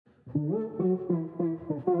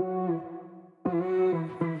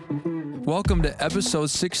Welcome to episode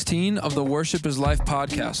 16 of the Worship is Life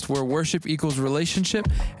podcast, where worship equals relationship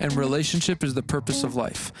and relationship is the purpose of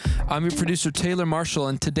life. I'm your producer, Taylor Marshall,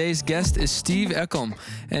 and today's guest is Steve Ekholm,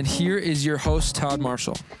 and here is your host, Todd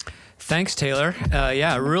Marshall. Thanks, Taylor.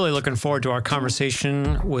 Really looking forward to our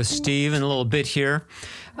conversation with Steve in a little bit here.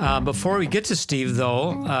 Before we get to Steve,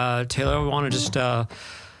 though, Taylor, I want to just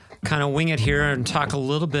kind of wing it here and talk a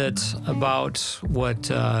little bit about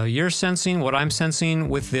what you're sensing, what I'm sensing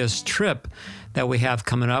with this trip that we have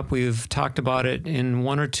coming up. We've talked about it in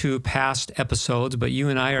one or two past episodes, but you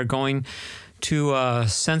and I are going to a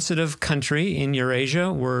sensitive country in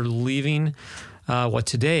Eurasia. We're leaving what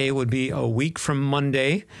today would be a week from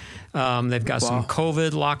Monday. They've got some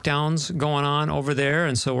COVID lockdowns going on over there,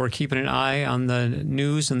 and so we're keeping an eye on the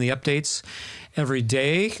news and the updates every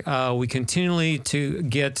day. We continually to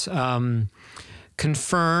get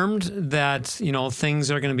confirmed that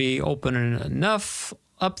things are going to be open enough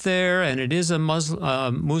up there, and it is a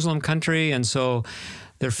Muslim country, and so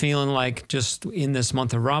they're feeling like just in this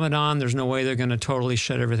month of Ramadan, there's no way they're going to totally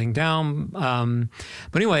shut everything down.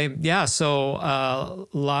 But anyway, so a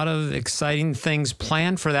lot of exciting things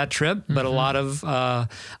planned for that trip, but a lot of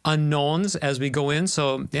unknowns as we go in.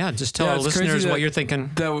 So just tell our listeners what you're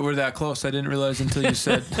thinking. That we're that close. I didn't realize until you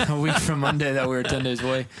said a week from Monday that we were 10 days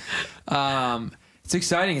away. It's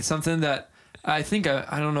exciting. It's something that I think,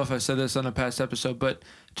 I don't know if I said this on a past episode, but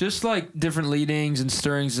just like different leadings and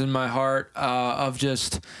stirrings in my heart of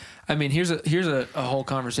just, here's a whole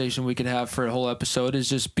conversation we could have for a whole episode, is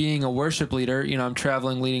just being a worship leader. I'm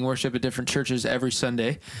traveling, leading worship at different churches every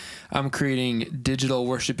Sunday. I'm creating digital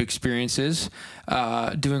worship experiences,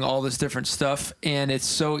 doing all this different stuff. And it's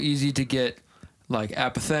so easy to get like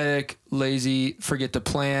apathetic, lazy, forget to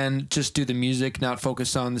plan, just do the music, not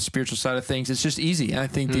focus on the spiritual side of things. It's just easy. And I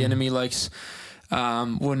think the enemy likes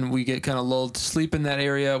when we get kind of lulled to sleep in that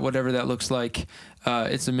area, whatever that looks like.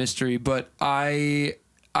 It's a mystery. But I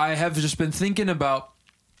have just been thinking a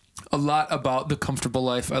lot about the comfortable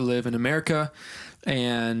life I live in America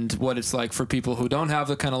and what it's like for people who don't have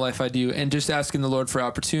the kind of life I do, and just asking the Lord for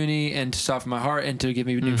opportunity and to soften my heart and to give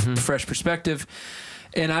me a new fresh perspective.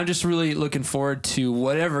 And I'm just really looking forward to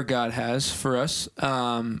whatever God has for us,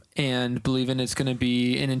 and believing it's going to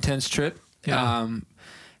be an intense trip.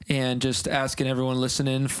 And just asking everyone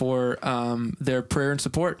listening for their prayer and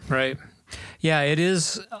support. Right. Yeah, it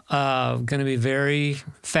is going to be very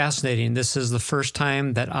fascinating. This is the first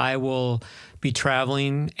time that I will be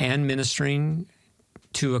traveling and ministering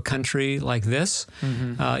to a country like this,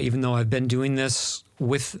 even though I've been doing this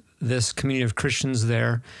with this community of Christians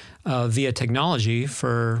there via technology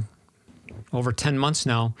for over 10 months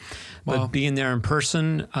now. But being there in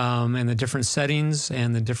person and the different settings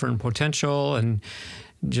and the different potential and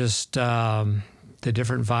just the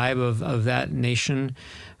different vibe of that nation.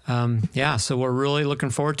 So we're really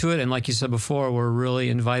looking forward to it. And like you said before, we're really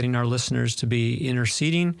inviting our listeners to be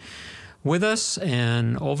interceding with us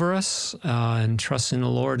and over us, and trusting the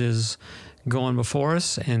Lord is going before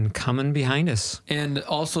us and coming behind us. And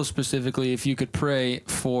also specifically, if you could pray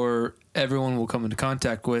for everyone we'll come into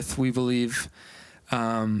contact with. We believe,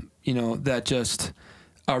 that just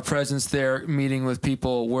our presence there, meeting with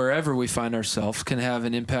people wherever we find ourselves, can have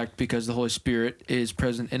an impact because the Holy Spirit is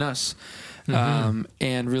present in us.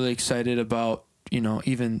 And really excited about,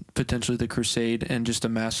 even potentially the crusade and just a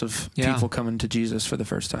mass of people coming to Jesus for the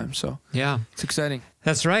first time. So it's exciting.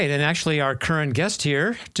 That's right. And actually our current guest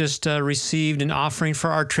here just received an offering for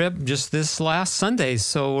our trip just this last Sunday.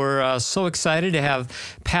 So we're so excited to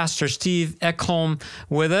have Pastor Steve Ekholm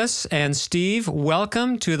with us. And Steve,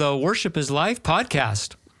 welcome to the Worship is Life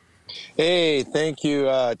podcast. Hey, thank you,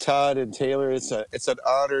 Todd and Taylor. It's an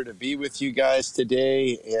honor to be with you guys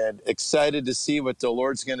today, and excited to see what the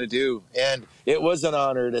Lord's going to do. And it was an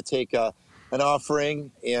honor to take an offering,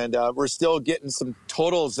 and we're still getting some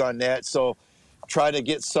totals on that. So try to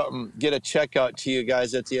get a check out to you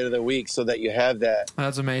guys at the end of the week so that you have that.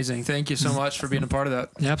 That's amazing. Thank you so much for being a part of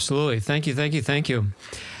that. Absolutely. Thank you.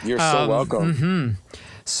 You're so welcome.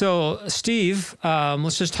 So, Steve,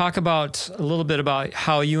 let's just talk about a little bit about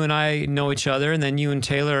how you and I know each other, and then you and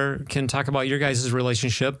Taylor can talk about your guys'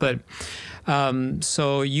 relationship. But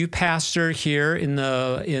so you pastor here in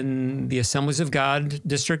the Assemblies of God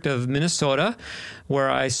district of Minnesota,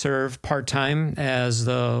 where I serve part-time as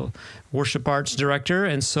the worship arts director.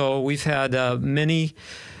 And so we've had many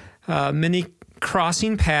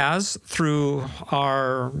crossing paths through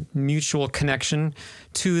our mutual connection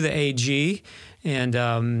to the AG.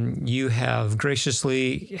 And you have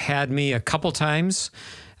graciously had me a couple times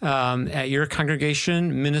at your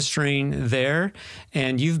congregation, ministering there.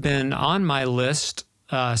 And you've been on my list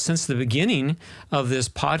since the beginning of this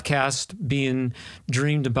podcast being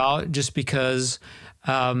dreamed about, just because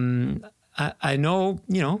I know,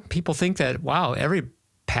 people think that, wow, every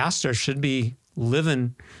pastor should be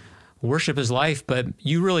living worship his life, but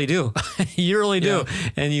you really do. You really do.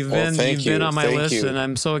 And you've been on my list, and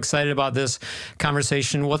I'm so excited about this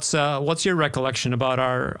conversation. What's your recollection about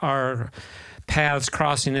our paths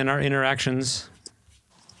crossing and our interactions?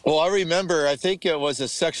 Well, I remember, I think it was a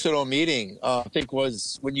sectional meeting. I think it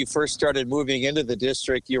was when you first started moving into the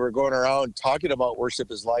district, you were going around talking about worship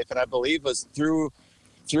is life. And I believe it was through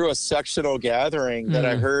a sectional gathering that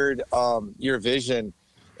I heard your vision,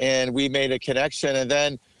 and we made a connection. And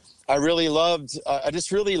then I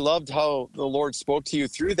just really loved how the Lord spoke to you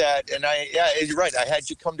through that. And you're right. I had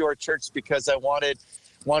you come to our church because I wanted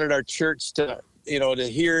our church to, to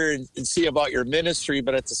hear and see about your ministry.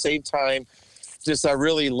 But at the same time, I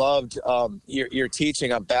really loved your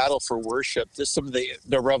teaching on battle for worship. Just some of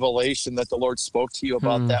the revelation that the Lord spoke to you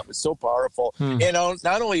about that was so powerful. And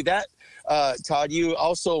not only that, Todd, you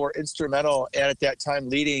also were instrumental at that time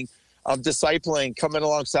leading discipling, coming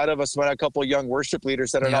alongside of us. We had a couple of young worship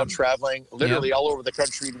leaders that are now traveling literally all over the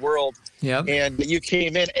country and world. And you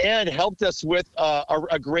came in and helped us with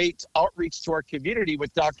a great outreach to our community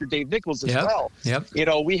with Dr. Dave Nichols as well.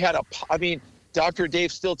 We had Dr.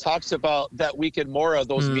 Dave still talks about that week and more of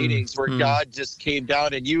those meetings where God just came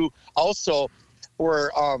down, and you also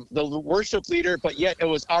were the worship leader, but yet it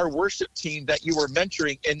was our worship team that you were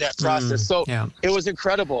mentoring in that process. So it was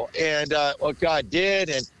incredible. And what God did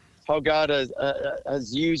and how God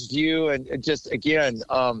has used you, and just, again,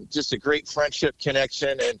 just a great friendship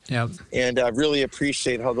connection. And I really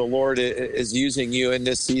appreciate how the Lord is using you in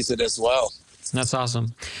this season as well. That's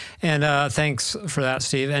awesome. And thanks for that,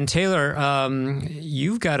 Steve. And Taylor,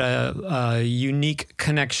 you've got a unique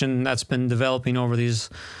connection that's been developing over these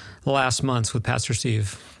last months with Pastor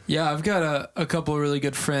Steve. Yeah, I've got a couple of really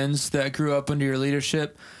good friends that grew up under your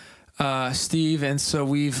leadership, Steve, and so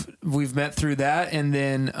we've met through that. And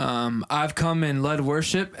then I've come and led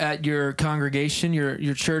worship at your congregation,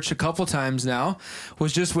 your church, a couple times now.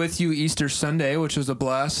 Was just with you Easter Sunday, which was a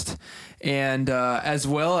blast. And as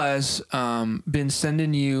well as been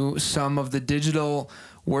sending you some of the digital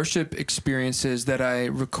worship experiences that I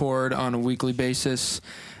record on a weekly basis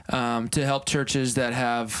to help churches that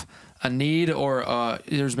have a need, or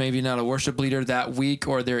there's maybe not a worship leader that week,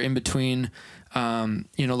 or they're in between,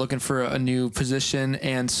 looking for a new position.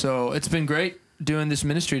 And so it's been great doing this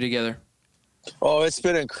ministry together. Oh, it's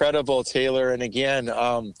been incredible, Taylor. And again,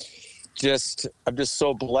 I'm just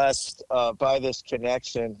so blessed by this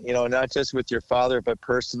connection, not just with your father, but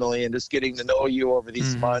personally, and just getting to know you over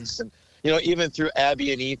these months. And, even through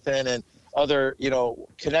Abby and Ethan and other,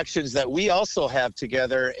 connections that we also have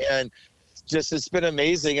together. And just, it's been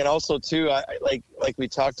amazing. And also too, I like we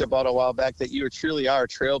talked about a while back, that you truly are a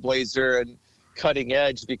trailblazer and cutting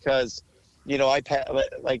edge, because, I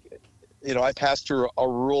pastor a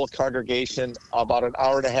rural congregation about an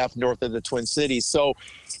hour and a half north of the Twin Cities. So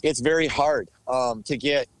it's very hard to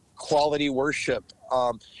get quality worship.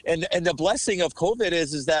 And the blessing of COVID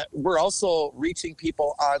is that we're also reaching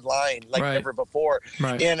people online like never before.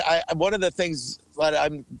 And one of the things that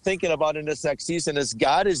I'm thinking about in this next season is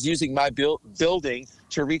God is using my building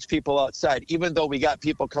to reach people outside, even though we got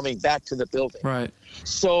people coming back to the building.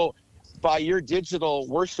 So by your digital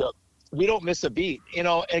worship, we don't miss a beat,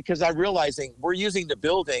 because I'm realizing we're using the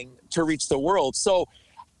building to reach the world. So,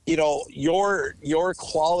 your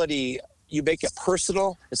quality, you make it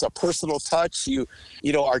personal. It's a personal touch.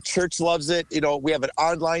 Our church loves it. We have an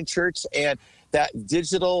online church, and that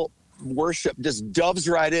digital worship just doves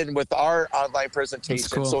right in with our online presentation.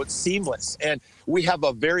 Cool. So it's seamless. And we have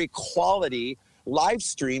a very quality live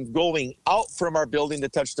stream going out from our building to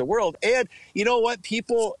touch the world. And you know what?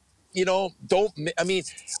 People,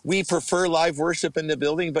 we prefer live worship in the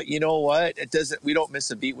building, but you know what? We don't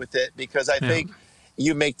miss a beat with it, because I think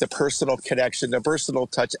you make the personal connection, the personal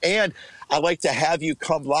touch. And I like to have you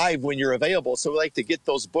come live when you're available. So we like to get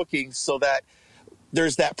those bookings so that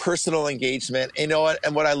there's that personal engagement. And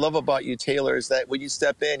what I love about you, Taylor, is that when you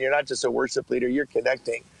step in, you're not just a worship leader, you're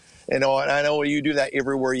connecting. And I know you do that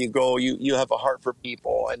everywhere you go. You have a heart for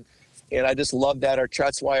people. And I just love that.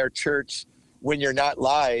 That's why our church, when you're not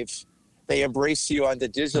live, they embrace you on the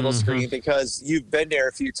digital screen, because you've been there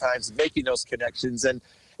a few times making those connections. And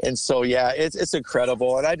so, it's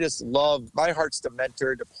incredible. And I just love, my heart's to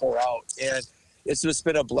mentor, to pour out. And it's just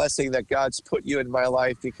been a blessing that God's put you in my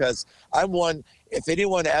life, because I'm one. If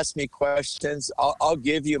anyone asks me questions, I'll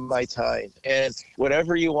give you my time, and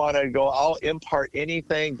whatever you want to go, I'll impart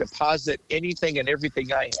anything, deposit anything and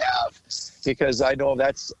everything I have, because I know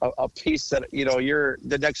that's a piece that, you're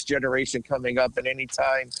the next generation coming up, and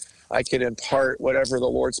anytime I can impart whatever the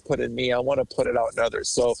Lord's put in me, I want to put it out in others.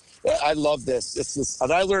 So I love this. It's just,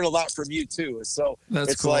 and I learn a lot from you too. So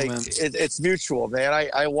That's it's cool, like, man. it's mutual, man.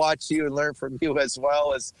 I watch you and learn from you, as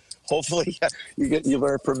well as hopefully you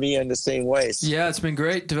learn from me in the same ways. Yeah, it's been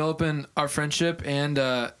great developing our friendship and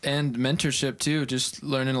mentorship too. Just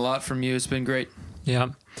learning a lot from you. It's been great. Yeah.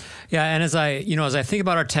 Yeah. And as I think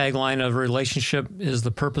about our tagline of relationship is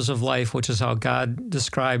the purpose of life, which is how God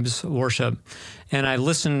describes worship. And I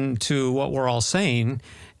listen to what we're all saying,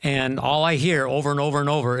 and all I hear over and over and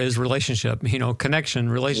over is relationship, connection,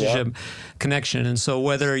 relationship, connection. And so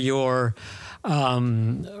whether you're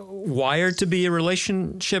wired to be a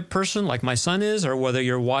relationship person like my son is, or whether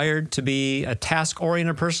you're wired to be a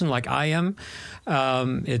task-oriented person like I am,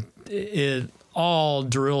 it all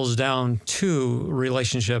drills down to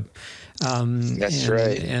relationship. That's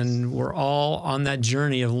right. And we're all on that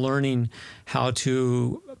journey of learning how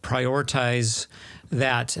to prioritize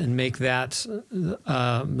that and make that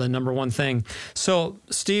the number one thing. So,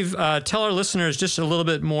 Steve, tell our listeners just a little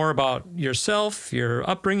bit more about yourself, your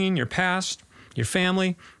upbringing, your past, your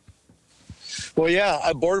family. Well, yeah,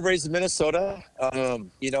 I'm born and raised in Minnesota.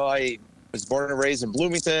 I was born and raised in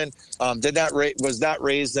Bloomington. Was not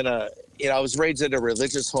raised in I was raised in a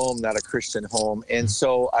religious home, not a Christian home. And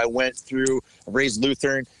so I raised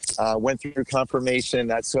Lutheran, went through confirmation.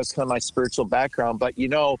 That's kind of my spiritual background. But,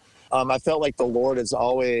 I felt like the Lord has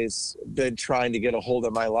always been trying to get a hold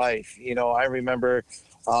of my life. I remember,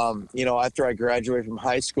 after I graduated from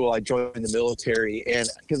high school, I joined the military, and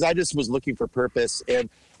because I just was looking for purpose,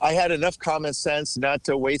 and I had enough common sense not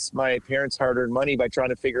to waste my parents' hard-earned money by trying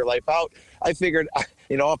to figure life out. I figured,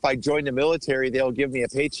 if I join the military, they'll give me a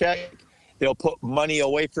paycheck. They'll put money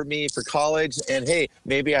away for me for college, and hey,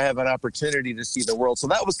 maybe I have an opportunity to see the world. So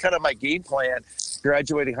that was kind of my game plan,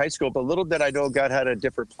 graduating high school. But little did I know God had a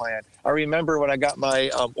different plan. I remember when I got my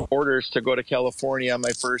orders to go to California on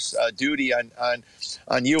my first duty on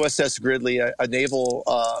USS Gridley, a naval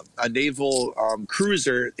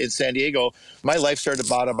cruiser in San Diego. My life started to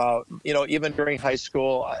bottom out. Even during high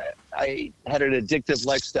school, I had an addictive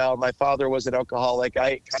lifestyle. My father was an alcoholic.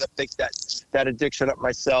 I kind of picked that addiction up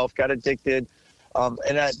myself, got addicted. And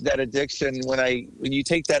that addiction, when you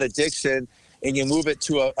take that addiction and you move it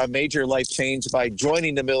to a major life change by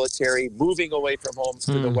joining the military, moving away from home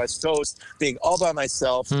to the West Coast, being all by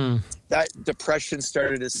myself, that depression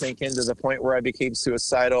started to sink in to the point where I became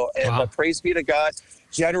suicidal. But praise be to God,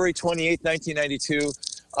 January 28th, 1992,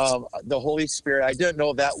 the Holy Spirit, I didn't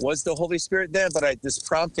know that was the Holy Spirit then, but this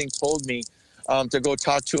prompting told me to go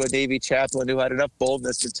talk to a Navy chaplain who had enough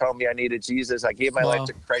boldness to tell me I needed Jesus. I gave my life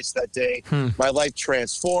to Christ that day. My life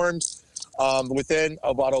transformed. Within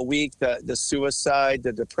about a week, the suicide,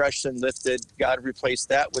 the depression lifted. God replaced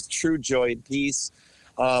that with true joy and peace.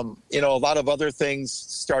 A lot of other things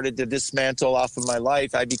started to dismantle off of my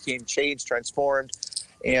life. I became changed, transformed.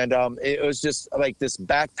 And it was just like this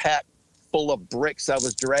backpack full of bricks I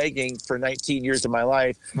was dragging for 19 years of my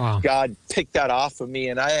life. Wow. God picked that off of me.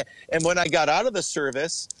 And when I got out of the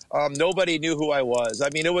service, nobody knew who I was.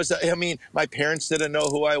 My parents didn't know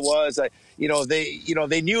who I was.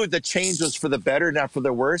 They knew the change was for the better, not for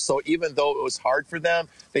the worse. So even though it was hard for them,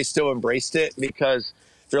 they still embraced it, because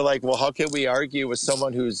they're like, well, how can we argue with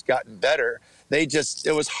someone who's gotten better?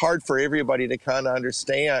 It was hard for everybody to kind of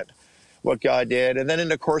understand what God did. And then in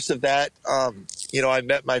the course of that, I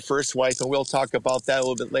met my first wife, and we'll talk about that a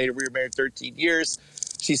little bit later. We were married 13 years.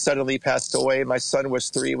 She suddenly passed away. My son was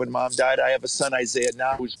 3 when Mom died. I have a son, Isaiah,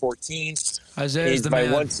 now, who's 14. Isaiah's the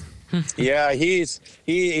man. Yeah, he's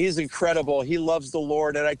incredible. He loves the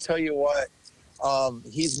Lord. And I tell you what,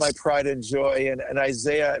 he's my pride and joy. And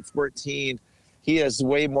Isaiah at 14, he is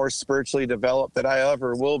way more spiritually developed than I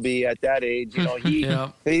ever will be at that age.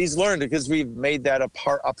 He's learned, because we've made that a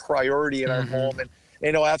priority in our home. And,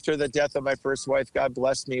 after the death of my first wife, God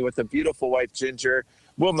blessed me with a beautiful wife, Ginger,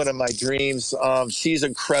 woman of my dreams. She's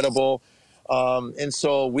incredible. And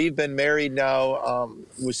so we've been married now.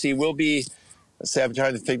 We'll be, let's see, I'm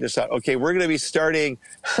trying to figure this out. Okay, we're going to be celebrating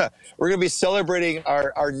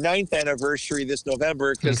our 9th anniversary this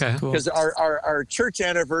November, because our church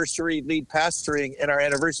anniversary, lead pastoring, and our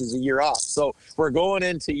anniversary is a year off. So we're going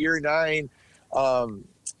into year 9.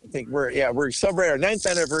 I think we're celebrating our 9th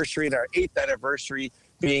anniversary and our 8th anniversary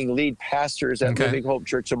being lead pastors at Living Hope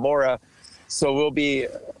Church of Mora. So we'll be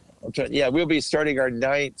starting our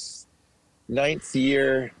 9th ninth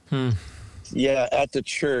year, at the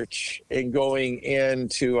church, and going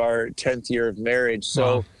into our 10th year of marriage.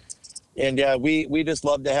 So, Wow. and we just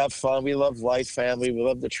love to have fun. We love life, family. We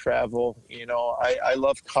love to travel. I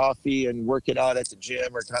love coffee and working out at the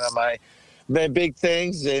gym are kind of my big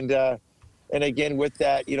things. And again, with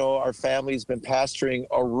that, our family's been pastoring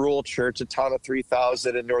a rural church, a town of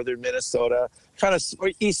 3,000 in northern Minnesota, kind of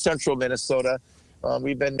east central Minnesota.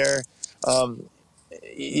 We've been there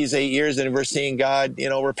these 8 years, and we're seeing God.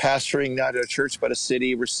 We're pastoring not a church but a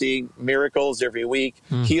city. We're seeing miracles every week,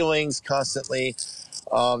 healings constantly.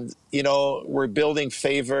 We're building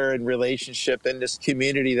favor and relationship in this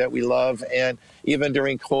community that we love. And even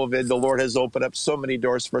during COVID, the Lord has opened up so many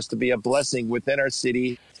doors for us to be a blessing within our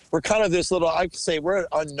city. We're kind of this little, I could say we're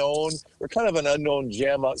unknown. We're kind of an unknown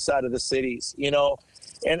gem outside of the cities,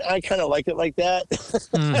 and I kind of like it like that.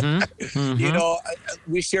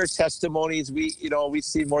 We share testimonies. We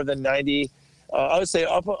see more than 90, I would say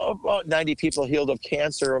about 90 people healed of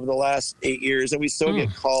cancer over the last 8 years. And we still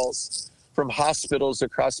get calls from hospitals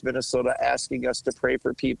across Minnesota asking us to pray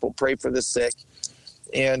for people, pray for the sick.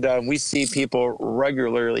 And we see people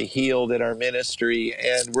regularly healed in our ministry.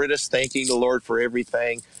 And we're just thanking the Lord for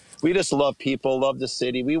everything. We just love people, love the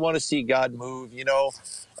city. We want to see God move.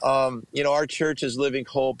 Our church is living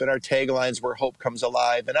hope, and our taglines where hope comes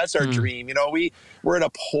alive. And that's our dream. We're in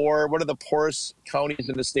one of the poorest counties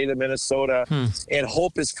in the state of Minnesota, and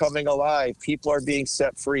hope is coming alive. People are being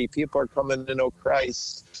set free. People are coming to know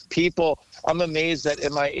Christ. I'm amazed that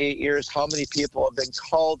in my 8 years, how many people have been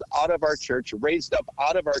called out of our church, raised up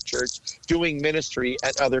out of our church, doing ministry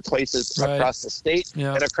at other places across the state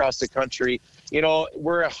and across the country.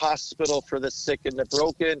 We're a hospital for the sick and the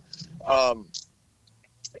broken.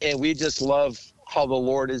 And we just love how the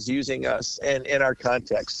Lord is using us and in our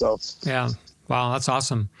context. So, yeah. Wow, that's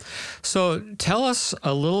awesome. So tell us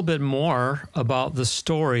a little bit more about the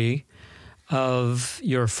story of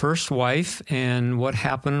your first wife and what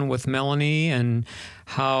happened with Melanie, and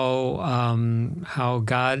how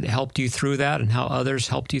God helped you through that and how others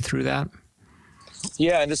helped you through that.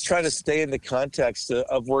 Yeah, and just trying to stay in the context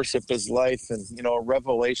of worship as life and,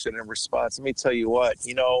 revelation and response. Let me tell you what,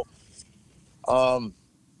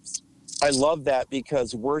 I love that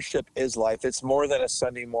because worship is life. It's more than a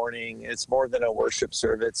Sunday morning. It's more than a worship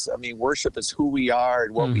service. I mean, worship is who we are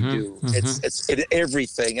and what we do. It's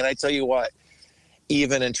everything. And I tell you what,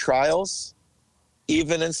 even in trials,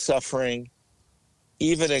 even in suffering,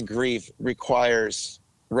 even in grief, requires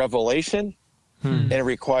revelation and it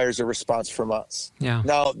requires a response from us. Yeah.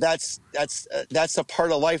 Now, that's a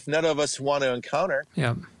part of life none of us want to encounter.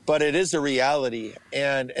 Yeah. But it is a reality,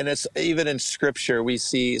 and it's even in Scripture we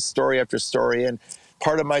see story after story. And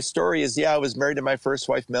part of my story is, I was married to my first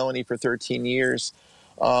wife, Melanie, for 13 years.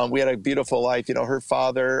 We had a beautiful life. Her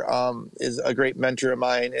father is a great mentor of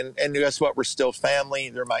mine, and guess what? We're still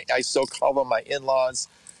family. I still call them my in-laws.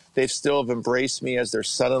 They still have embraced me as their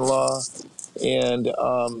son-in-law, and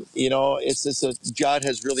it's just God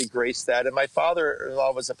has really graced that. And my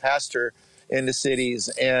father-in-law was a pastor in the cities,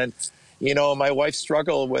 and my wife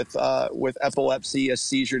struggled with epilepsy, a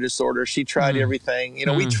seizure disorder. She tried everything.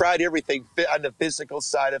 We tried everything on the physical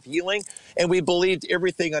side of healing, and we believed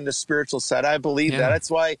everything on the spiritual side. I believe that.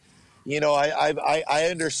 That's why, I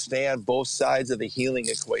understand both sides of the healing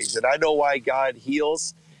equation. I know why God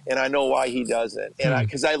heals, and I know why He doesn't, and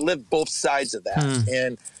because I lived both sides of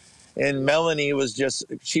that. And Melanie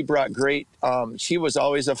she brought great. She was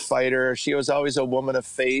always a fighter. She was always a woman of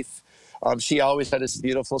faith. She always had this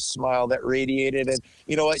beautiful smile that radiated. And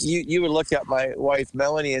you know what? You would look at my wife,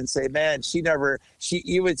 Melanie, and say, man,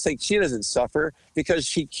 you would say she doesn't suffer because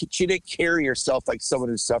she didn't carry herself like someone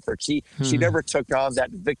who suffered. She never took on that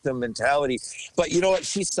victim mentality. But you know what?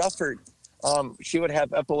 She suffered. She would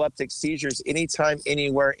have epileptic seizures anytime,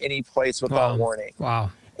 anywhere, any place without warning.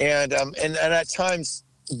 Wow. And at times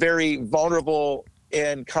very vulnerable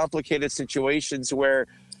and complicated situations where,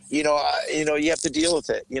 you have to deal with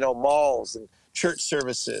it, malls and church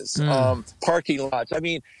services, parking lots. I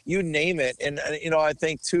mean, you name it. And I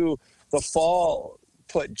think too, the fall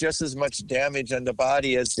put just as much damage on the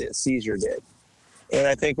body as the seizure did. And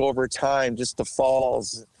I think over time, just the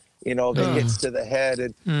falls, the hits to the head.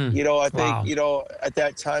 And, I think, at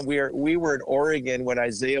that time we were in Oregon when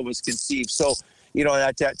Isaiah was conceived. So,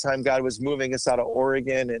 at that time, God was moving us out of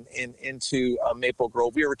Oregon and into Maple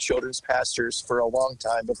Grove. We were children's pastors for a long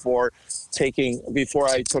time before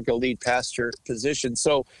I took a lead pastor position.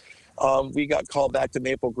 So we got called back to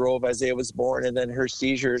Maple Grove. Isaiah was born, and then her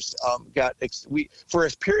seizures for a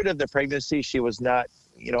period of the pregnancy, she was not,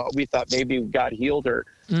 we thought maybe God healed her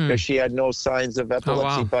because she had no signs of epilepsy.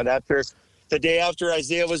 Oh, wow. But after The day after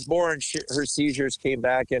Isaiah was born, her seizures came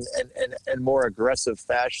back in more aggressive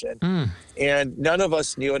fashion. And none of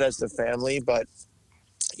us knew it as the family, but,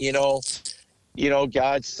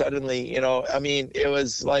 God suddenly, I mean, it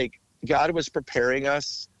was like God was preparing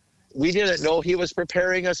us. We didn't know he was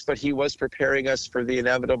preparing us, but he was preparing us for the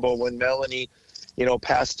inevitable. When Melanie,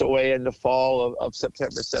 passed away in the fall of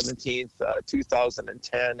September 17th,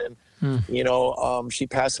 2010. And, she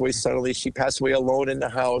passed away suddenly. She passed away alone in the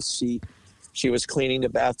house. She was cleaning the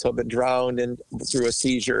bathtub and drowned through a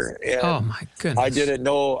seizure. And Oh my goodness. I didn't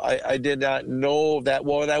know. I did not know that.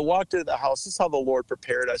 Well, when I walked into the house, this is how the Lord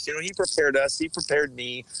prepared us. He prepared us. He prepared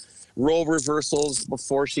me. Role reversals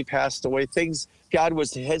before she passed away. Things,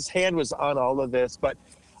 his hand was on all of this. But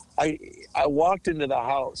I walked into the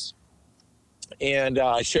house, and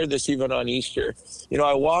I shared this even on Easter.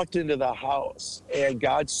 I walked into the house, and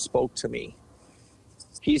God spoke to me.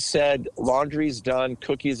 He said, laundry's done,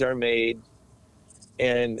 cookies are made,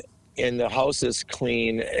 and the house is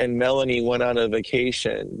clean, and Melanie went on a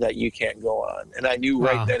vacation that you can't go on. And I knew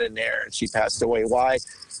right then and there, and she passed away. Why?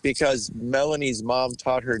 Because Melanie's mom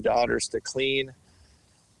taught her daughters to clean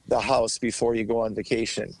the house before you go on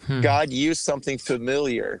vacation. God used something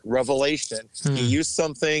familiar, revelation. He used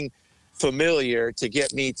something familiar to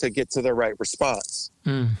get me to get to the right response.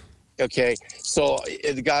 Okay, so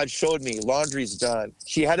God showed me laundry's done.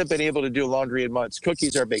 She hadn't been able to do laundry in months.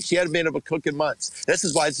 Cookies are baked. She hadn't been able to cook in months. This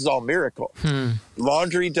is why this is all miracle.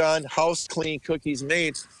 Laundry done, house clean, cookies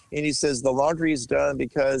made. And he says the laundry is done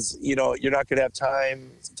because, you're not going to have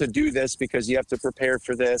time to do this because you have to prepare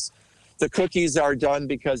for this. The cookies are done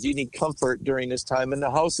because you need comfort during this time. And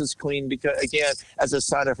the house is clean because, again, as a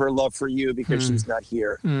sign of her love for you because she's not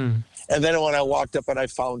here. And then when I walked up and I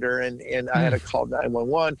found her and I had to call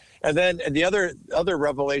 911. And then the other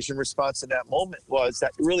revelation response in that moment was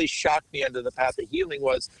that really shocked me into the path of healing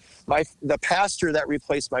was the pastor that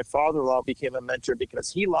replaced my father-in-law became a mentor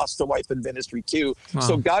because he lost a wife in ministry too. Wow.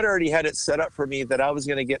 So God already had it set up for me that I was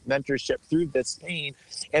going to get mentorship through this pain.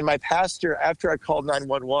 And my pastor, after I called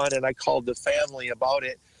 911 and I called the family about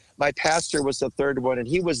it, my pastor was the third one, and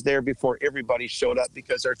he was there before everybody showed up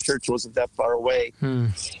because our church wasn't that far away.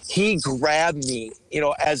 He grabbed me,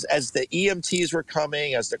 as the EMTs were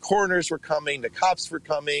coming, as the coroners were coming, the cops were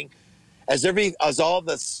coming, as all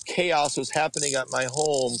this chaos was happening at my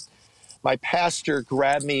home. My pastor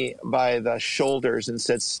grabbed me by the shoulders and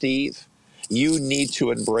said, Steve, you need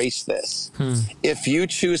to embrace this. If you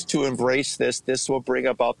choose to embrace this, this will bring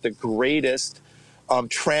about the greatest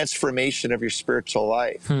transformation of your spiritual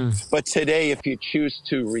life. But today, if you choose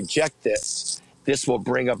to reject this, this will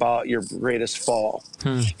bring about your greatest fall.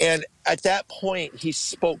 And at that point, he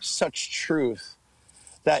spoke such truth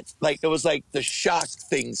that it was like the shock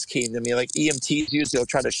things came to me, like EMTs usually will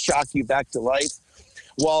try to shock you back to life.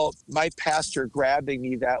 Well, my pastor grabbing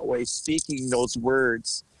me that way, speaking those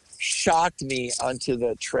words, shocked me onto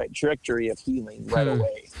the trajectory of healing right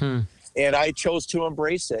away. And I chose to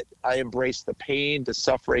embrace it. I embraced the pain, the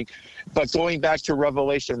suffering. But going back to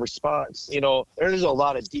revelation response, there's a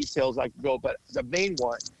lot of details I could go, but the main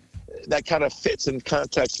one that kind of fits in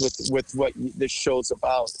context with what this show's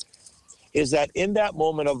about is that in that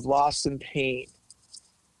moment of loss and pain,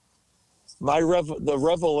 the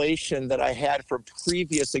revelation that I had from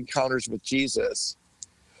previous encounters with Jesus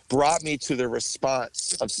brought me to the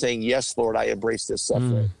response of saying, yes, Lord, I embrace this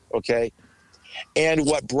suffering. Okay. And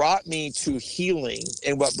what brought me to healing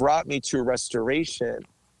and what brought me to restoration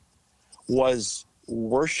was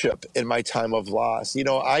worship in my time of loss.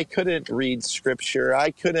 I couldn't read scripture. I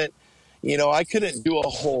couldn't do a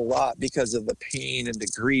whole lot because of the pain and the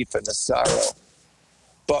grief and the sorrow.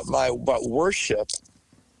 But worship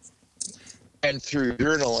and through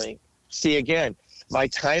journaling. See, again, my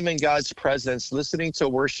time in God's presence, listening to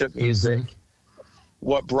worship music,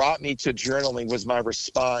 what brought me to journaling was my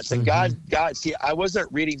response. And God, see, I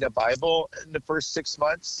wasn't reading the Bible in the first 6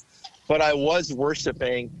 months, but I was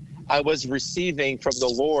worshiping. I was receiving from the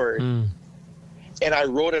Lord. And I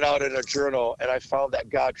wrote it out in a journal, and I found that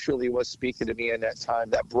God truly was speaking to me in that time.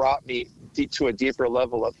 That brought me to a deeper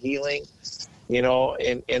level of healing,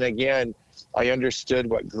 and again, I understood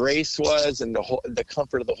what grace was and the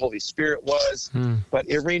comfort of the Holy Spirit was. But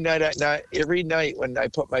every night when I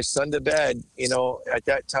put my son to bed, at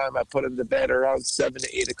that time I put him to bed around 7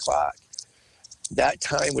 to 8 o'clock. That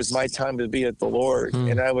time was my time to be at the Lord.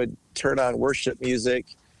 And I would turn on worship music,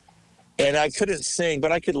 and I couldn't sing,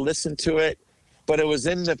 but I could listen to it. But it was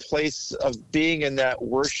in the place of being in that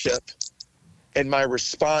worship, and my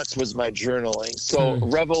response was my journaling. So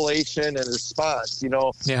revelation and response,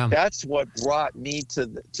 that's what brought me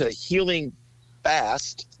to healing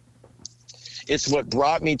fast It's what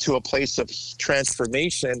brought me to a place of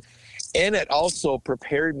transformation, and it also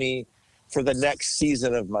prepared me for the next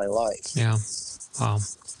season of my life. Yeah. Wow.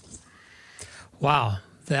 Wow.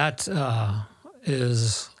 That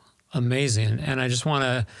is amazing. And I just want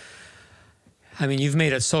to, I mean, you've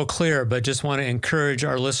made it so clear, but just want to encourage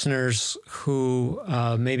our listeners who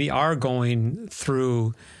maybe are going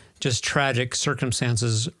through just tragic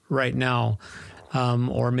circumstances right now,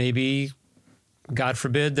 or maybe, God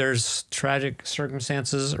forbid, there's tragic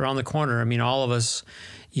circumstances around the corner. I mean, all of us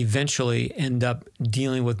eventually end up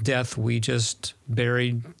dealing with death. We just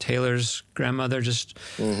buried Taylor's grandmother just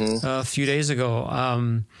a few days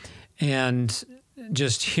ago. And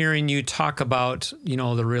just hearing you talk about, you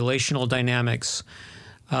know, the relational dynamics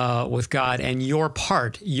with God and your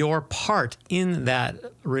part in that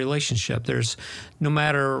relationship. There's, no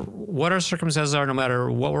matter what our circumstances are, no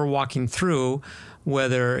matter what we're walking through,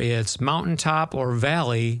 whether it's mountaintop or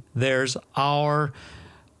valley, there's our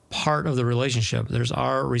part of the relationship. There's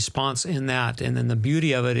our response in that. And then the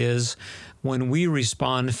beauty of it is when we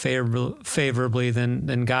respond favorably,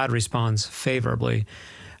 then God responds favorably.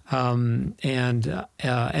 And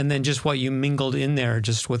then just what you mingled in there,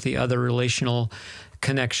 just with the other relational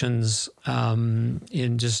connections, I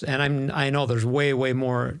know there's way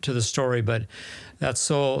more to the story, but that's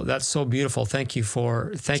so beautiful. Thank you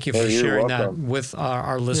for sharing that with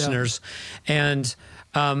our listeners. Yeah.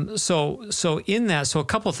 And so in that, so a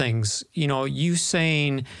couple things, you know, you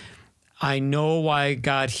saying, I know why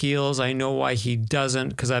God heals, I know why he doesn't,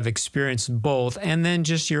 because I've experienced both. And then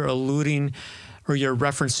just you're alluding, or you're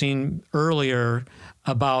referencing earlier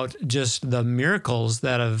about just the miracles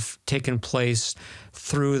that have taken place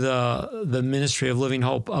through the ministry of Living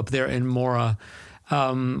Hope up there in Mora. Why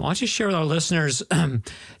don't you share with our listeners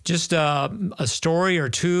just a story or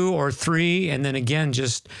two or three, and then again,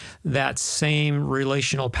 just that same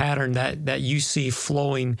relational pattern that you see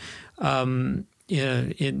flowing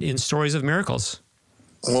in stories of miracles.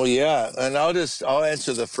 Well, yeah, and I'll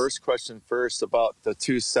answer the first question first about the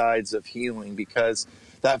two sides of healing, because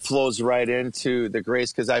that flows right into the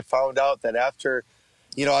grace. Because I found out that after,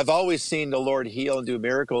 you know, I've always seen the Lord heal and do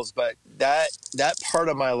miracles, but that part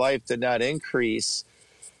of my life did not increase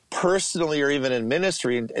personally or even in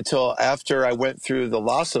ministry until after I went through the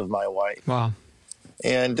loss of my wife. Wow.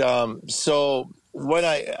 And so when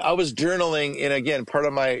I was journaling, and again, part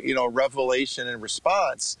of my, you know, revelation and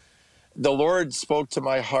response, the Lord spoke to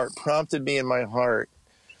my heart, prompted me in my heart,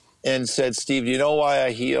 and said, Steve, do you know why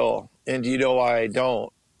I heal? And do you know why I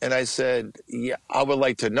don't? And I said, yeah, I would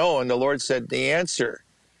like to know. And the Lord said, the answer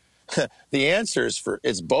is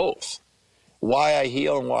it's both. Why I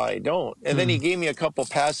heal and why I don't. And then he gave me a couple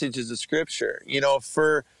passages of scripture, you know,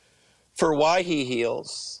 for why he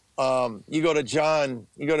heals. You go to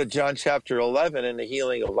John chapter 11 and the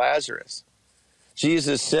healing of Lazarus.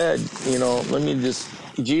 Jesus said, you know,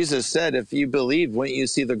 Jesus said, if you believe, won't you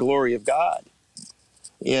see the glory of God?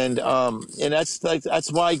 And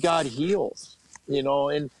that's why God heals, you know,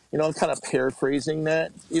 and, you know, I'm kind of paraphrasing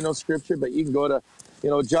that, you know, scripture, but you can go to, you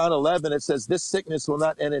know, John 11, it says, this sickness will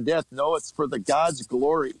not end in death. No, it's for the God's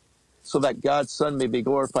glory, so that God's Son may be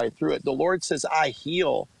glorified through it. The Lord says, I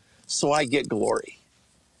heal, so I get glory.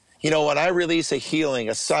 You know, when I release a healing,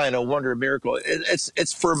 a sign, a wonder, a miracle,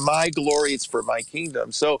 it's for my glory. It's for my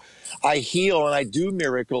kingdom. So I heal and I do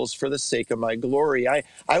miracles for the sake of my glory. I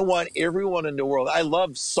want everyone in the world. I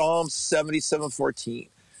love Psalm 77:14.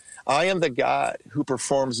 I am the God who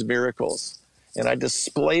performs miracles, and I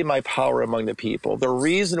display my power among the people. The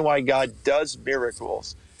reason why God does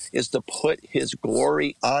miracles is to put his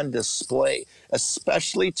glory on display,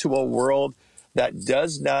 especially to a world that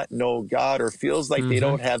does not know God or feels like they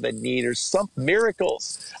don't have a need, or some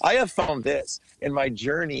miracles. I have found this in my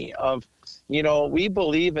journey of, you know, we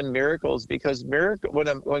believe in miracles because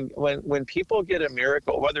when people get a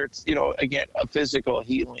miracle, whether it's, you know, again, a physical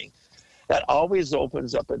healing, that always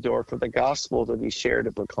opens up a door for the gospel to be shared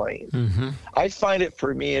and proclaimed. I find it,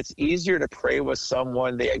 for me, it's easier to pray with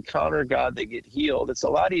someone, they encounter God, they get healed. It's a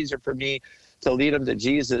lot easier for me to lead them to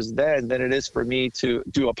Jesus then than it is for me to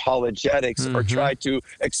do apologetics or try to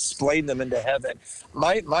explain them into heaven.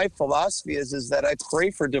 My philosophy is that I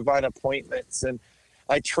pray for divine appointments, and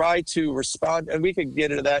I try to respond, and we could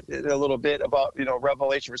get into that in a little bit about, you know,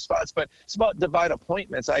 revelation response, but it's about divine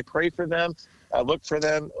appointments. I pray for them. I look for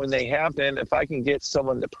them when they happen. If I can get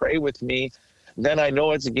someone to pray with me, then I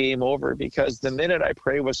know it's game over, because the minute I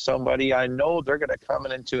pray with somebody, I know they're going to come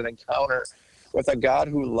into an encounter with a God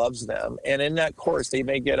who loves them. And in that course, they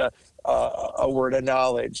may get a word of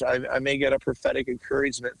knowledge. I may get a prophetic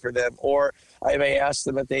encouragement for them, or I may ask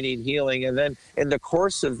them if they need healing. And then in the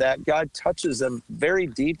course of that, God touches them very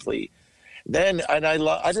deeply. Then, and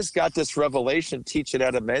I just got this revelation teaching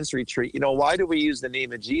at a men's retreat. Why do we use the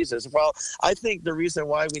name of Jesus? Well, I think the reason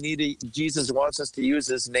why Jesus wants us to use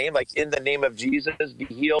his name, like in the name of Jesus, be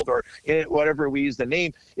healed, or in whatever we use the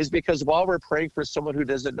name, is because while we're praying for someone who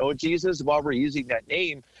doesn't know Jesus, while we're using that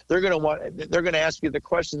name, they're going to ask you the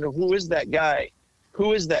question, who is that guy?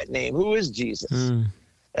 Who is that name? Who is Jesus?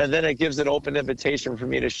 And then it gives an open invitation for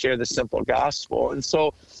me to share the simple gospel. And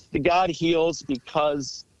so the God heals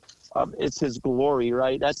because it's his glory,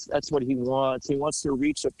 right? That's what he wants. He wants to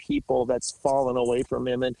reach a people that's fallen away from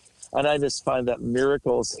him. And I just find that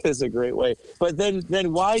miracles is a great way. But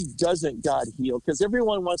then why doesn't God heal? Because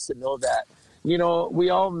everyone wants to know that. We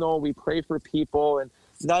all know we pray for people and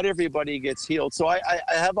not everybody gets healed. So I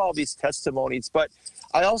have all these testimonies, but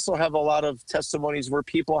I also have a lot of testimonies where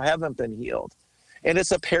people haven't been healed. And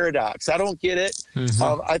it's a paradox. I don't get it.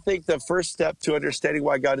 I think the first step to understanding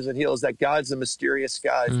why God doesn't heal is that God's a mysterious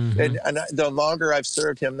God. And the longer I've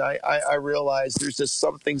served him, I realize there's just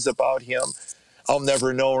some things about him I'll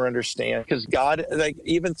never know or understand. Because God, like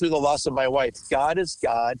even through the loss of my wife, God is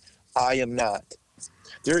God. I am not.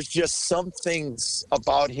 There's just some things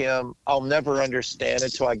about him I'll never understand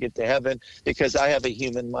until I get to heaven, because I have a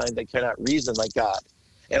human mind that cannot reason like God.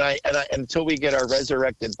 And I until we get our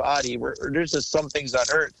resurrected body, there's just some things on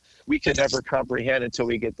earth we can never comprehend until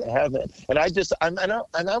we get to heaven. And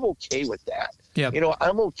I'm okay with that. Yep.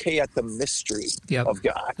 I'm okay at the mystery of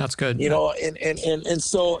God. That's good. And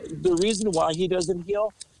so the reason why he doesn't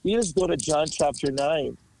heal, you just go to John chapter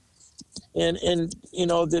 9. And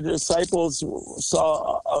the disciples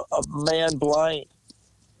saw a man blind,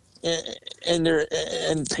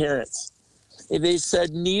 and parents. And they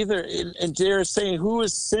said neither, and they're saying, who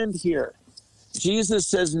has sinned here? Jesus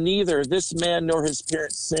says neither this man nor his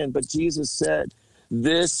parents sinned, but Jesus said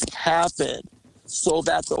this happened so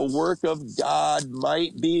that the work of God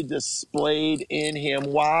might be displayed in him.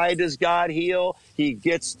 Why does God heal? He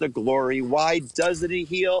gets the glory. Why doesn't he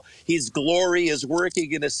heal? His glory is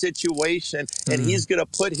working in a situation, and he's going to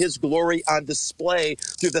put his glory on display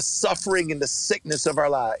through the suffering and the sickness of our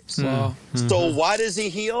lives. Wow. So why does he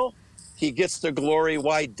heal? He gets the glory.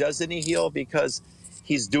 Why doesn't he heal? Because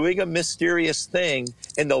he's doing a mysterious thing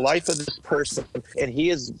in the life of this person, and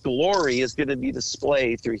his glory is going to be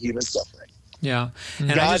displayed through human suffering. Yeah.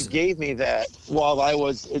 And God gave me that while I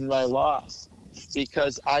was in my loss,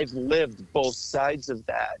 because I've lived both sides of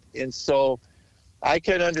that. And so I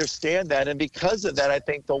can understand that. And because of that, I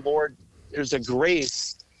think the Lord, there's a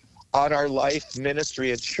grace on our life,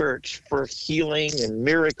 ministry, and church for healing and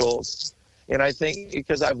miracles. And I think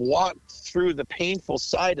because I've walked through the painful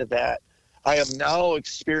side of that, I am now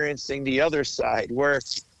experiencing the other side where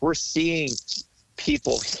we're seeing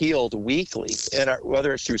people healed weekly, and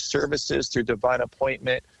whether it's through services, through divine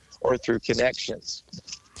appointment, or through connections.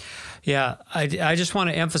 Yeah, I just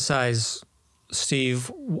want to emphasize,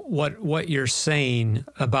 Steve, what you're saying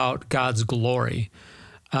about God's glory,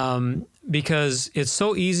 because it's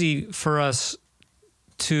so easy for us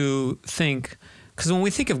to think, because when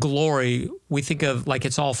we think of glory, we think of like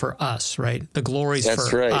it's all for us, right? The glory's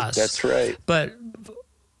for us. That's right. But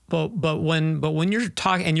when you're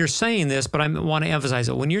talking, and you're saying this, but I want to emphasize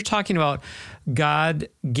it, when you're talking about God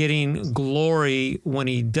getting glory when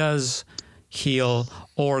he does heal,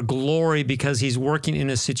 or glory because he's working in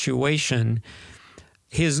a situation,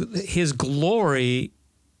 his glory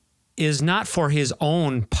is not for his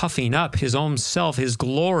own puffing up, his own self. His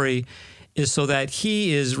glory is so that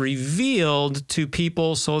he is revealed to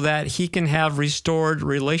people so that he can have restored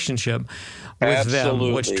relationship with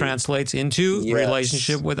them, which translates into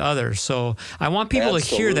relationship with others. So I want people to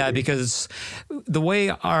hear that, because the way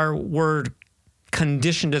we're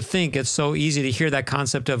conditioned to think, it's so easy to hear that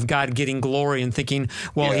concept of God getting glory and thinking,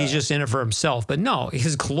 well, he's just in it for himself. But no,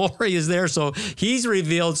 his glory is there, so he's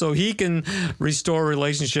revealed so he can restore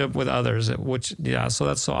relationship with others, so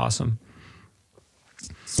that's so awesome.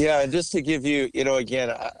 Yeah, and just to give you, again,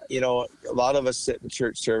 a lot of us sit in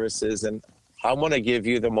church services, and I want to give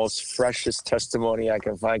you the most freshest testimony I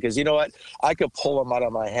can find, because you know what? I could pull them out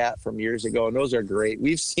of my hat from years ago, and those are great.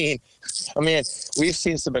 We've seen some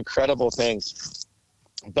incredible things.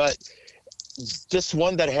 But just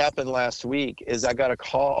one that happened last week is I got a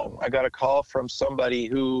call from somebody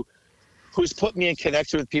who's put me in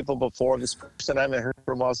connection with people before. This person I haven't heard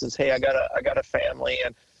from a while says, hey, I got a family,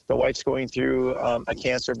 and the wife's going through a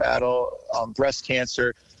cancer battle, breast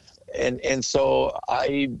cancer. and so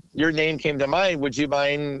your name came to mind. Would you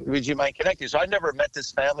mind connecting? So I never met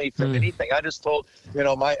this family from anything. I just told,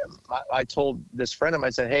 I told this friend of mine,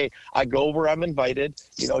 I said, hey, I go where I'm invited.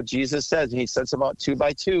 Jesus says, he sends them out 2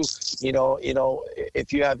 by 2.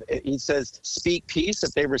 If you have, he says, speak peace.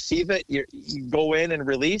 If they receive it, you go in and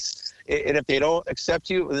release. And if they don't accept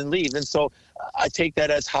you, then leave. And so I take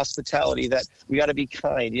that as hospitality, that we got to be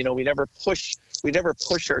kind. We never push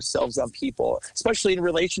ourselves on people, especially in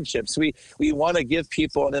relationships. We want to give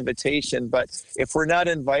people an invitation, but if we're not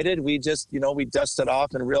invited, we just, we dust it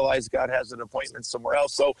off and realize God has an appointment somewhere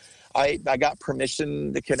else. So I got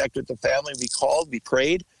permission to connect with the family. We called, we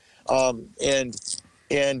prayed.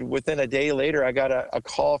 And within a day later, I got a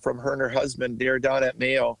call from her and her husband. They're down at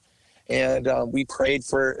Mayo. And we prayed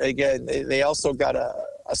for, again, they also got a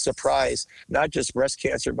surprise, not just breast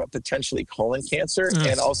cancer, but potentially colon cancer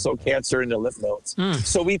and also cancer in the lymph nodes.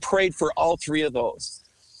 So we prayed for all 3 of those.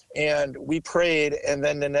 And we prayed, and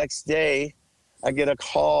then the next day, I get a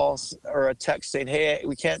call or a text saying, hey,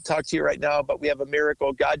 we can't talk to you right now, but we have a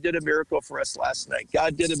miracle. God did a miracle for us last night.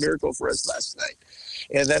 God did a miracle for us last night.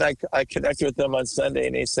 And then I connected with them on Sunday,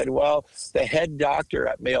 and they said, well, the head doctor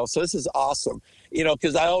at Mayo. So this is awesome,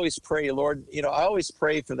 because I always pray, Lord, I always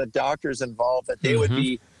pray for the doctors involved that they would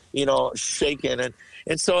be, shaken.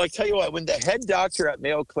 And so I tell you what, when the head doctor at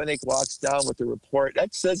Mayo Clinic walks down with the report,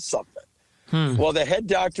 that says something. Well, the head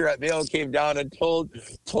doctor at Mayo came down and told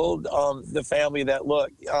the family that,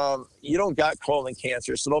 look, you don't got colon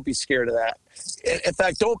cancer, so don't be scared of that. In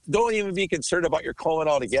fact, don't even be concerned about your colon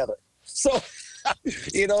altogether. So,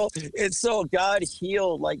 and so God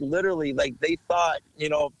healed, literally, they thought,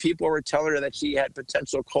 people were telling her that she had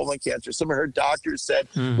potential colon cancer. Some of her doctors said,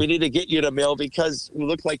 we need to get you to Mayo because we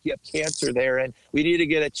look like you have cancer there and we need to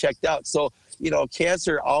get it checked out. So,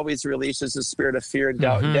 cancer always releases the spirit of fear and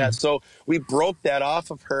doubt and death. So we broke that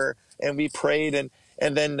off of her and we prayed, and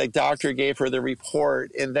then the doctor gave her the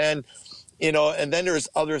report, and then, and then there's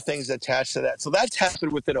other things attached to that. So that's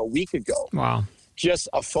happened within a week ago. Wow. Just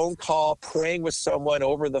a phone call, praying with someone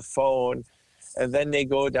over the phone, and then they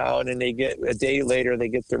go down and they get, a day later, they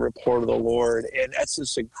get the report of the Lord. And that's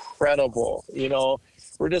just incredible.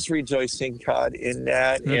 We're just rejoicing, God, in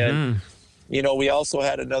that. And we also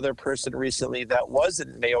had another person recently that was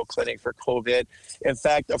in Mayo Clinic for COVID. In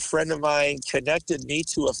fact, a friend of mine connected me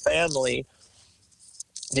to a family.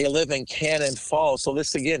 They live in Cannon Falls. So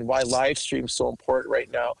this, again, why live stream's so important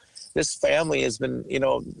right now. This family has been,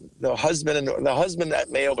 the husband at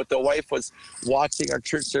Mayo, but the wife was watching our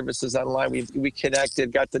church services online. We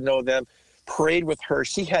connected, got to know them, prayed with her.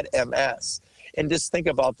 She had MS. And just think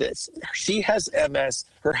about this. She has MS.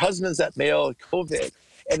 Her husband's at Mayo, COVID.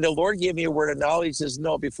 And the Lord gave me a word of knowledge. Says,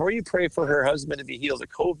 no, before you pray for her husband to be healed of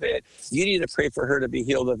COVID, you need to pray for her to be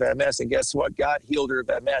healed of MS. And guess what? God healed her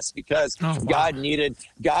of MS because God needed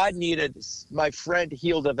my friend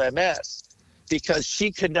healed of MS because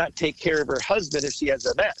she could not take care of her husband if she has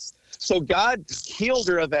MS. So God healed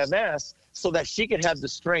her of MS so that she could have the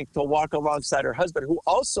strength to walk alongside her husband, who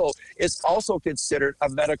is also considered a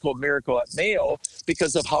medical miracle at Mayo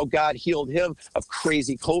because of how God healed him of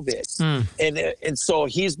crazy COVID. And so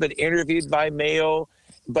he's been interviewed by Mayo.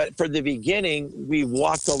 But from the beginning, we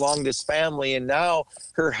walked along this family, and now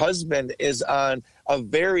her husband is on a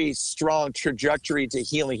very strong trajectory to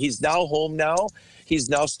healing. He's now home now. He's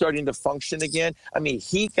now starting to function again. I mean,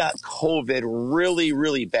 he got COVID really,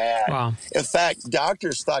 really bad. Wow. In fact,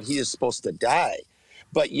 doctors thought he was supposed to die.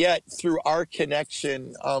 But yet, through our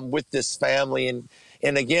connection with this family,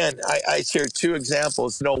 and again, I shared 2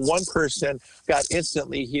 examples. One person got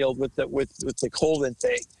instantly healed with the colon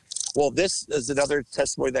thing. Well, this is another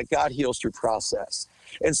testimony that God heals through process.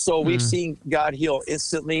 And so we've seen God heal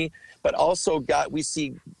instantly, but also we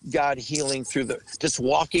see God healing through just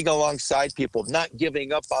walking alongside people, not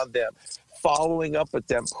giving up on them, following up with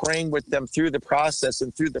them, praying with them through the process.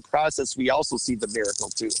 And through the process, we also see the miracle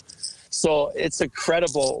too. So it's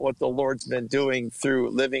incredible what the Lord's been doing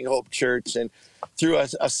through Living Hope Church and through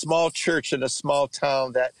a small church in a small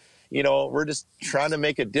town that, we're just trying to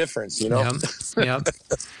make a difference, Yep.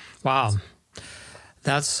 Wow.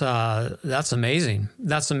 That's amazing.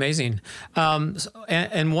 That's amazing.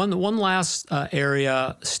 And one last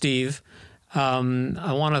area, Steve,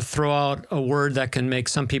 I want to throw out a word that can make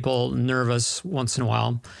some people nervous once in a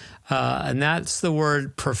while. And that's the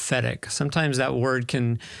word prophetic. Sometimes that word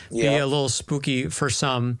can be a little spooky for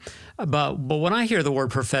some, but when I hear the word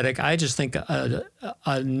prophetic, I just think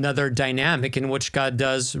another dynamic in which God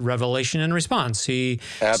does revelation and response. He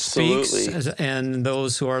speaks, and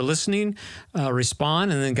those who are listening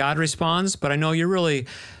respond, and then God responds. But I know you're really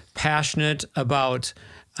passionate about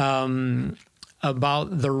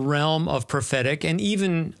about the realm of prophetic and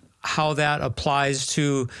even how that applies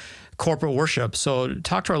to corporate worship. So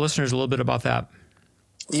talk to our listeners a little bit about that.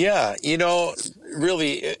 Yeah,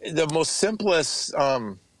 really, the most simplest,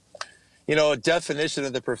 definition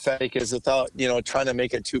of the prophetic is without, trying to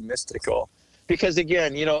make it too mystical. Because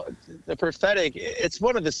again, the prophetic, it's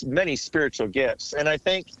one of the many spiritual gifts. And I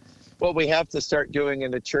think what we have to start doing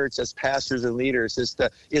in the church as pastors and leaders is to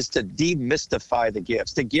demystify the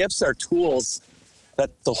gifts. The gifts are tools that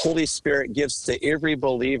the Holy Spirit gives to every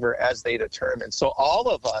believer as they determine. So all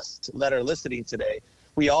of us that are listening today,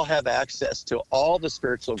 we all have access to all the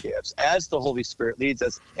spiritual gifts as the Holy Spirit leads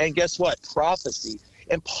us. And guess what? Prophecy.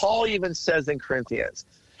 And Paul even says in Corinthians,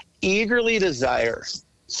 eagerly desire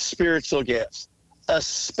spiritual gifts,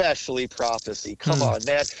 especially prophecy. Come on,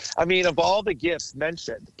 man. I mean, of all the gifts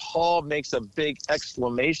mentioned, Paul makes a big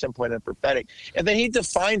exclamation point in prophetic. And then he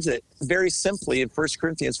defines it very simply in 1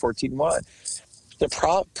 Corinthians 14:1. The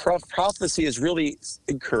prophecy is really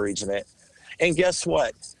encouragement. And guess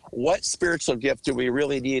what? What spiritual gift do we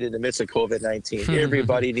really need in the midst of COVID-19?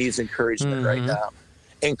 Everybody needs encouragement right now.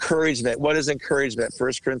 Encouragement. What is encouragement?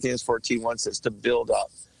 1 Corinthians 14:1 says to build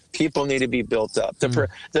up. People need to be built up.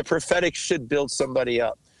 The prophetic should build somebody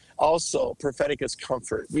up. Also, prophetic is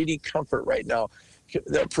comfort. We need comfort right now.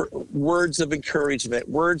 Words of encouragement,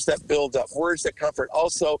 words that build up, words that comfort.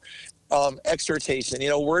 Also, exhortation,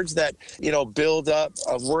 words that, build up,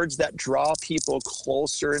 words that draw people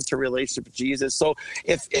closer into relationship with Jesus. So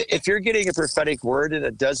if you're getting a prophetic word and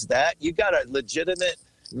it does that, you got a legitimate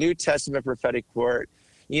New Testament prophetic word.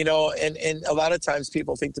 And a lot of times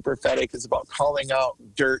people think the prophetic is about calling out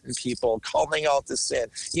dirt in people, calling out the sin.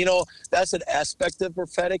 That's an aspect of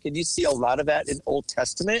prophetic, and you see a lot of that in Old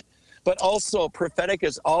Testament. But also prophetic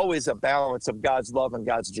is always a balance of God's love and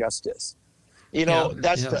God's justice.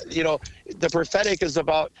 The prophetic is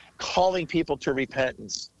about calling people to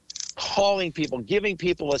repentance, calling people, giving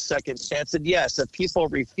people a second chance. And yes, if people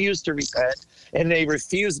refuse to repent and they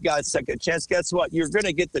refuse God's second chance, guess what? You're going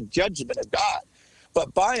to get the judgment of God.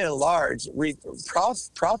 But by and large,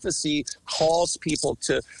 prophecy calls people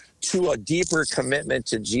to a deeper commitment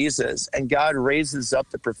to Jesus, and God raises up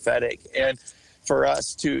the prophetic and for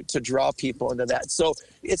us to draw people into that. So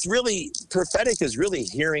it's really, prophetic is really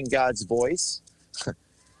hearing God's voice,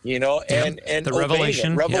 and the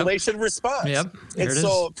revelation response. Yep. And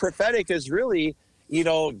so prophetic is really,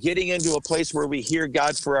 getting into a place where we hear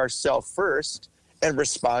God for ourselves first and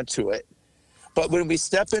respond to it. But when we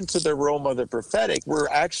step into the realm of the prophetic, we're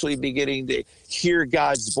actually beginning to hear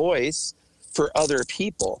God's voice for other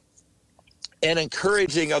people and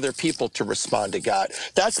encouraging other people to respond to God.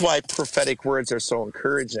 That's why prophetic words are so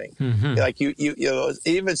encouraging. Like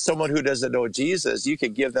even someone who doesn't know Jesus, you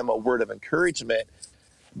can give them a word of encouragement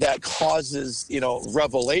that causes,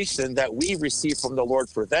 revelation that we receive from the Lord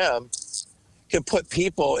for them, can put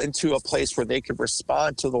people into a place where they can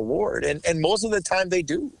respond to the Lord. And most of the time they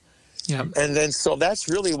do. Yeah. And then, so that's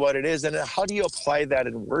really what it is. And how do you apply that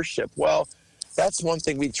in worship? Well, that's one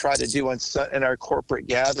thing we try to do in our corporate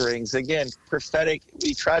gatherings. Again, prophetic,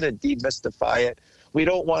 we try to demystify it. We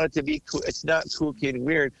don't want it to be, it's not kooky and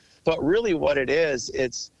weird, but really what it is,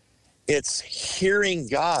 it's hearing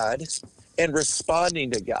God and responding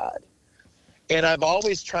to God. And I'm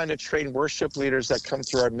always trying to train worship leaders that come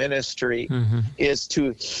through our ministry is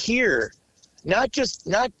to hear, I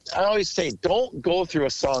always say, don't go through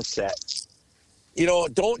a song set.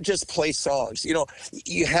 Don't just play songs.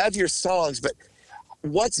 You have your songs, but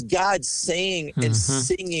what's God saying and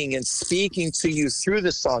singing and speaking to you through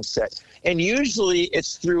the song set? And usually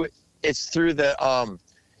it's through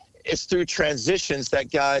transitions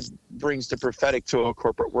that God brings the prophetic to a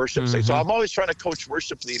corporate worship stage. So I'm always trying to coach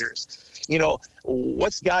worship leaders.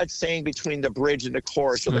 What's God saying between the bridge and the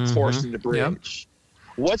chorus, or the chorus and the bridge?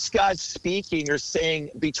 What's God speaking or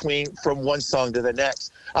saying from one song to the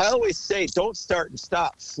next? I always say, don't start and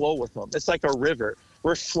stop, flow with them. It's like a river.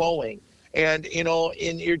 We're flowing. And,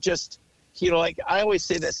 and you're just, like I always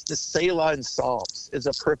say this, the Selah in Psalms is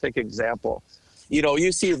a perfect example.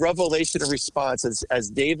 You see revelation and response as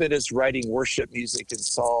David is writing worship music in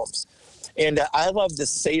Psalms. And I love the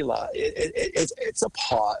Selah. It's a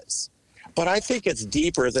pause. But I think it's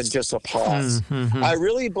deeper than just a pause. I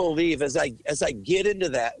really believe as I get into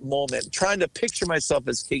that moment, trying to picture myself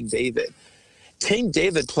as King David. King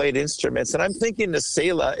David played instruments, and I'm thinking the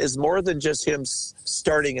Selah is more than just him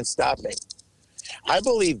starting and stopping. I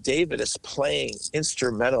believe David is playing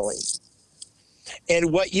instrumentally.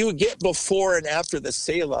 And what you get before and after the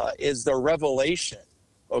Selah is the revelation,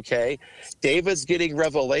 okay? David's getting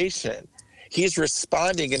revelation. He's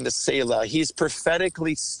responding in the Selah. He's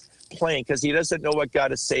prophetically playing because he doesn't know what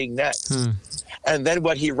God is saying next. And then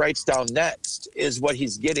what he writes down next is what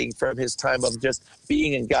he's getting from his time of just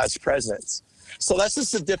being in God's presence. So that's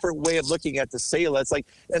just a different way of looking at the Selah. It's like,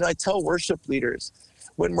 and I tell worship leaders,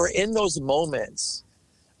 when we're in those moments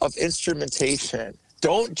of instrumentation,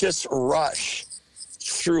 don't just rush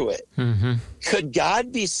through it. Mm-hmm. Could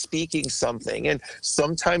God be speaking something? And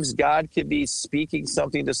sometimes God could be speaking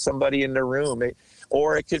something to somebody in the room,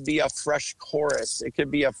 or it could be a fresh chorus. It could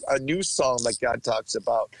be a new song that God talks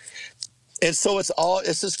about. And so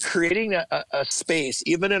it's just creating a space,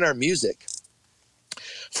 even in our music,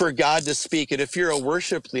 for God to speak. And if you're a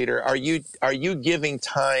worship leader, are you giving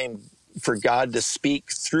time for God to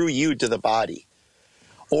speak through you to the body?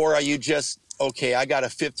 Or are you just, okay, I got a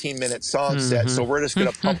 15-minute song set, so we're just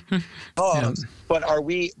going to pump songs. But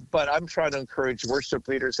I'm trying to encourage worship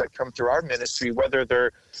leaders that come through our ministry, whether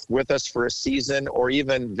they're with us for a season or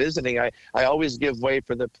even visiting. I always give way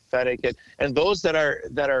for the prophetic, and those that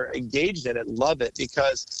are engaged in it love it,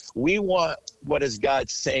 because we want what is God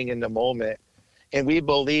saying in the moment. And we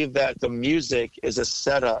believe that the music is a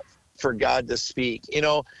setup for God to speak,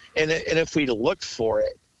 and if we look for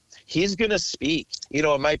it, he's going to speak.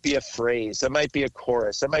 It might be a phrase, it might be a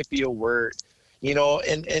chorus, it might be a word, and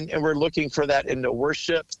we're looking for that in the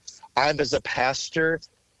worship. I'm, as a pastor,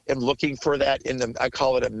 am looking for that I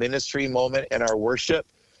call it a ministry moment in our worship.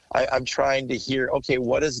 I'm trying to hear, okay,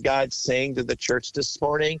 what is God saying to the church this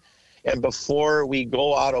morning? And before we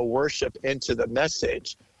go out of worship into the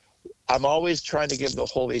message, I'm always trying to give the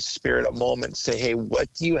Holy Spirit a moment, say, hey,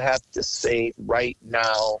 what do you have to say right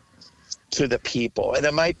now to the people? And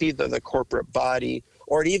it might be the corporate body,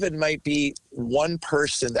 or it even might be one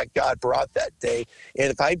person that God brought that day.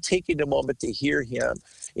 And if I'm taking a moment to hear him,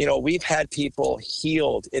 we've had people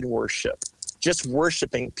healed in worship. Just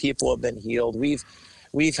worshiping, people have been healed.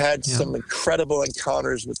 We've had some incredible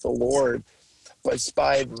encounters with the Lord, but it's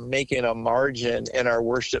by making a margin in our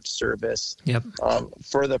worship service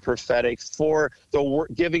for the prophetic, for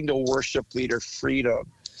giving the worship leader freedom.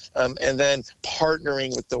 And then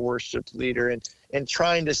partnering with the worship leader and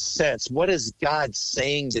trying to sense, what is God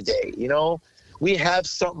saying today? We have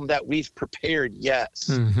something that we've prepared. Yes,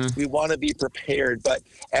 we want to be prepared. But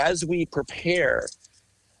as we prepare,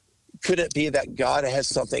 could it be that God has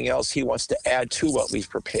something else he wants to add to what we've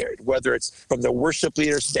prepared? Whether it's from the worship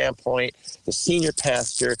leader standpoint, the senior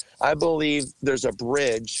pastor, I believe there's a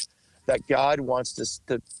bridge that God wants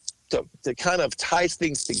to kind of tie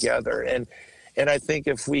things together. And I think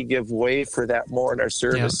if we give way for that more in our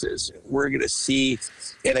services, we're going to see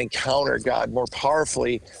and encounter God more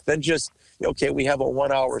powerfully than just, okay, we have a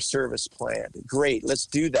 1-hour service planned. Great, let's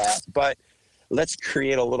do that. But let's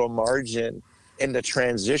create a little margin in the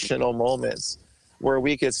transitional moments where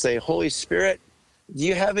we could say, Holy Spirit, do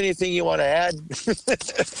you have anything you want to add?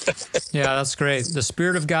 Yeah, that's great. The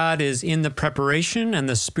Spirit of God is in the preparation, and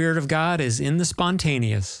the Spirit of God is in the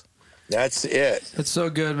spontaneous. That's it. That's so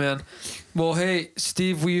good, man. Well, hey,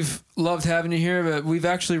 Steve, we've loved having you here, but we've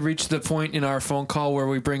actually reached the point in our phone call where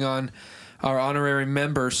we bring on our honorary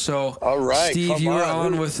members. So, all right, Steve, you are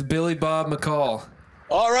on with Billy Bob McCall.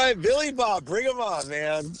 All right, Billy Bob, bring him on,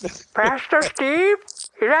 man. Pastor Steve, is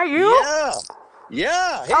that you?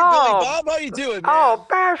 Yeah. Hey, Billy Bob, how you doing, man? Oh,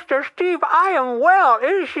 Pastor Steve, I am well.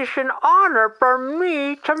 It is just an honor for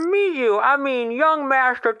me to meet you. I mean, young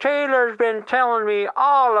Master Taylor's been telling me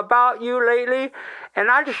all about you lately,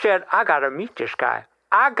 and I just said, I gotta meet this guy.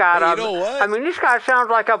 Hey, you know what? I mean, this guy sounds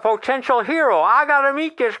like a potential hero. I gotta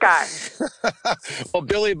meet this guy. Well,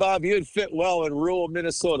 Billy Bob, you'd fit well in rural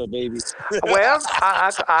Minnesota, baby. Well,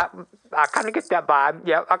 I kind of get that vibe.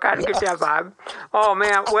 Yeah, I kind of get that vibe. Oh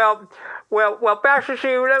man, well, Pastor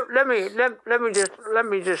Steve, let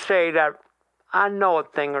me just say that I know a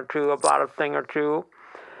thing or two about a thing or two,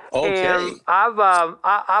 Okay. and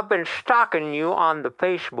I've been stalking you on the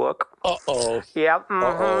Facebook. Uh-oh. Yep.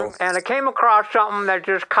 And I came across something that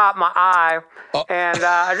just caught my eye, and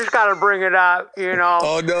I just got to bring it up.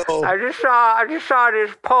 Oh no. I just saw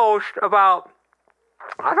this post about.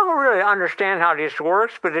 I don't really understand how this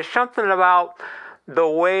works, but it's something about the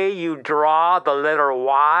way you draw the letter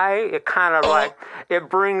Y. It kind of like, it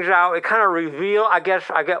brings out, it kind of reveals,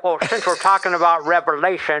 since we're talking about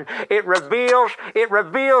revelation, it reveals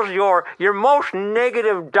your most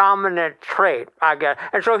negative dominant trait, I guess.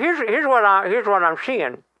 And so here's what I'm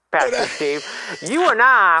seeing, Pastor Steve. You and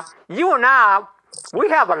I, we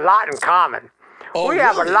have a lot in common. We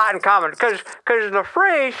have a lot in common because the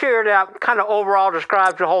phrase here that kind of overall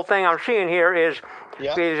describes the whole thing I'm seeing here is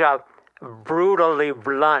brutally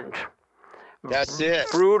blunt. That's it.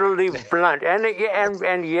 Brutally blunt. And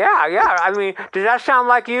yeah. I mean, does that sound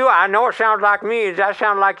like you? I know it sounds like me. Does that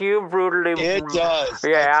sound like you? Brutally. It does.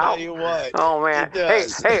 Yeah. I tell you what. Oh man. It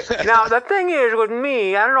does. Hey. Now the thing is with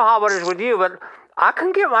me, I don't know how it is with you, but I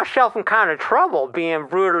can get myself in kind of trouble being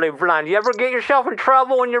brutally blunt. You ever get yourself in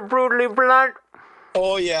trouble when you're brutally blunt?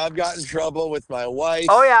 Oh yeah, I've gotten in trouble with my wife.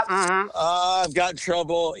 Oh yeah. Mm-hmm. I've got in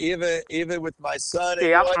trouble even with my son. And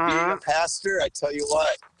you know Yep. what? Being a Mm-hmm. pastor, I tell you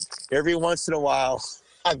what, every once in a while,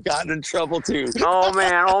 I've gotten in trouble too. Oh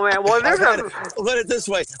man. Well, I've had, put it this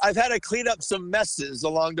way, I've had to clean up some messes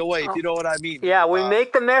along the way, if you know what I mean. Yeah, we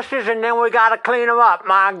make the messes and then we gotta clean them up.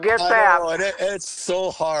 I get that. I know, and it's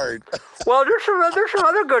so hard. Well, there's some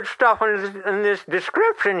other good stuff in this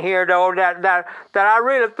description here, though, that I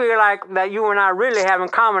really feel like that you and I really have in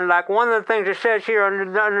common. Like one of the things it says here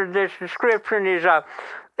under this description is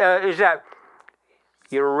that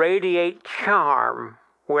you radiate charm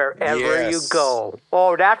wherever you go.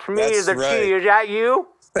 Oh, that's me That's to the right. T. Is that you?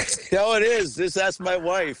 No, it is. That's my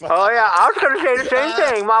wife. Oh yeah, I was going to say the same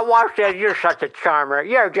thing. My wife says you're such a charmer.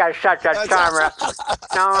 You're just such a charmer.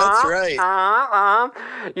 That's right.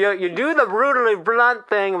 You do the brutally blunt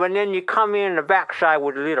thing, but then you come in the backside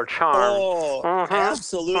with a little charm. Oh,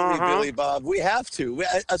 absolutely, Billy Bob. We have to.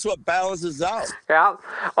 That's what balances out. Yeah.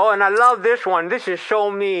 Oh, and I love this one. This is so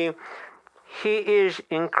me. He is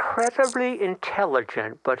incredibly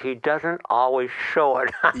intelligent, but he doesn't always show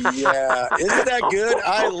it. Yeah, isn't that good?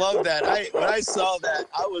 I love that. When I saw that,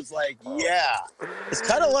 I was like, yeah. It's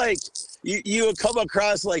kind of like you come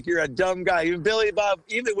across like you're a dumb guy. Even Billy Bob,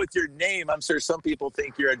 even with your name, I'm sure some people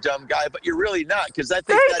think you're a dumb guy, but you're really not, because I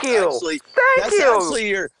think that's actually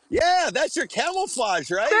your that's your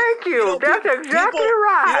camouflage, right? Thank you. That's exactly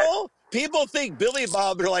right. People think Billy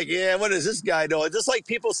Bob, they're like, yeah, what does this guy know? Just like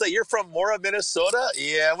people say, you're from Mora, Minnesota?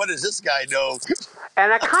 Yeah, what does this guy know?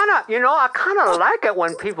 And I kind of like it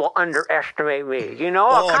when people underestimate me. I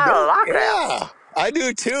kind of like that. Yeah, I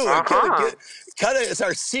do too. It's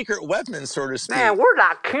our secret weapon, so to speak. Man, we're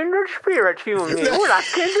like kindred spirits, you and me. We're like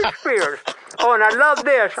kindred spirits. Oh, and I love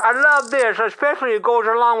this. Especially it goes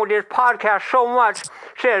along with this podcast so much. It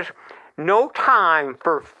says, no time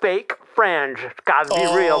for fake friends. It's got to be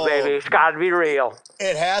real, baby. It's got to be real.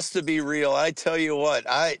 It has to be real. I tell you what,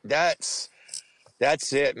 that's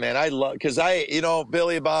it, man. I love, because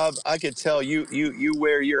Billy Bob, I could tell you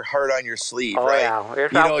wear your heart on your sleeve, right? Yeah,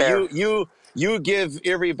 it's out there. You give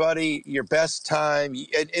everybody your best time,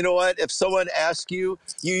 and you know what? If someone asks you,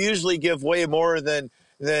 you usually give way more than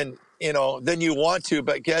you want to.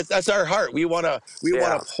 But that's our heart. We want to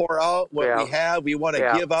pour out what we have. We want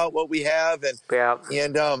to give out what we have, and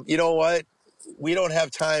you know what? We don't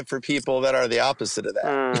have time for people that are the opposite of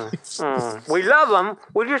that. We love them.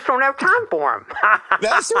 We just don't have time for them.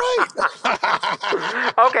 That's right.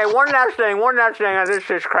 Okay, one last thing. And this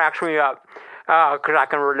just cracks me up because I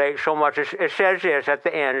can relate so much. It says this at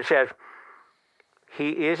the end. It says,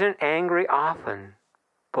 he isn't angry often,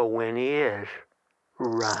 but when he is,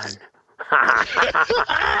 run.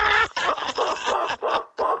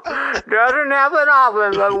 Doesn't happen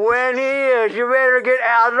often, but when he is, you better get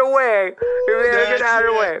out of the way.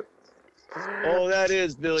 Oh, that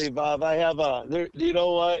is Billy Bob. I have you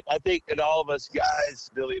know what? I think that all of us guys,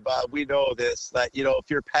 Billy Bob, we know this, that, if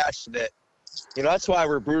you're passionate, that's why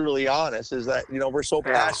we're brutally honest, is that, we're so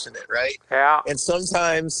passionate, right? Yeah. And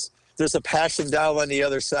sometimes there's a passion down on the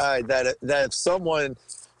other side that if someone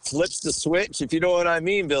flips the switch, if you know what I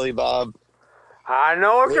mean, Billy Bob. I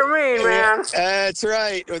know what you mean, man. That's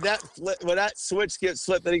right. When that switch gets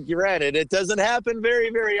flipped, granted, it doesn't happen very,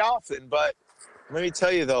 very often, but let me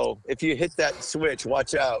tell you, though, if you hit that switch,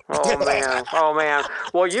 watch out. Oh, man.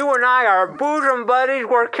 Well, you and I are bosom buddies.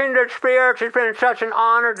 We're kindred spirits. It's been such an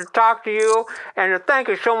honor to talk to you. And to thank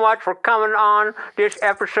you so much for coming on this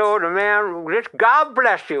episode. And, man, God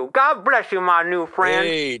bless you. God bless you, my new friend.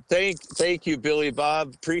 Hey, thank you, Billy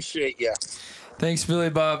Bob. Appreciate you. Thanks, Billy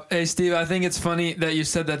Bob. Hey, Steve, I think it's funny that you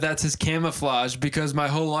said that that's his camouflage, because my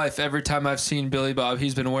whole life, every time I've seen Billy Bob,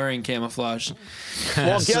 he's been wearing camouflage.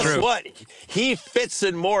 Well, guess what? He fits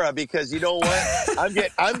in Mora, because you know what? I'm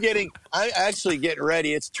actually getting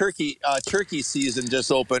ready. It's turkey season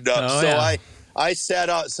just opened up. I sat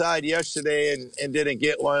outside yesterday and didn't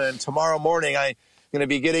get one. And tomorrow morning, I'm going to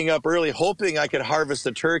be getting up early, hoping I could harvest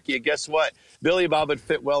a turkey. And guess what? Billy Bob would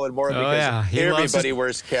fit well in Mora, because everybody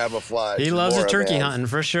wears camouflage. He loves the turkey hunting,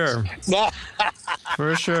 for sure.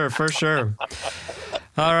 For sure.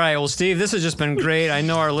 All right. Well, Steve, this has just been great. I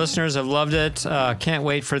know our listeners have loved it. Can't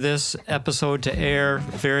wait for this episode to air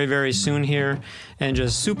very, very soon here. And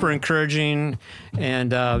just super encouraging.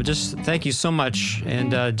 And just thank you so much.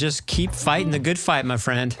 And just keep fighting the good fight, my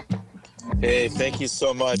friend. Hey, thank you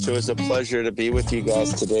so much. It was a pleasure to be with you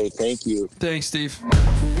guys today. Thank you. Thanks, Steve.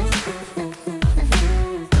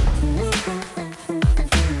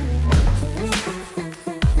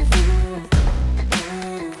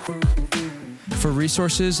 For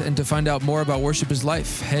resources and to find out more about Worship is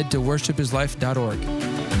Life, head to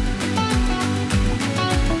worshipislife.org.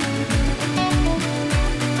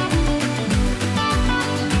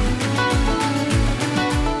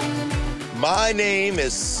 My name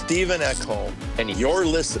is Steve Ekholm, and you're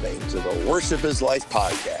listening to the Worship is Life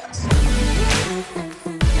podcast.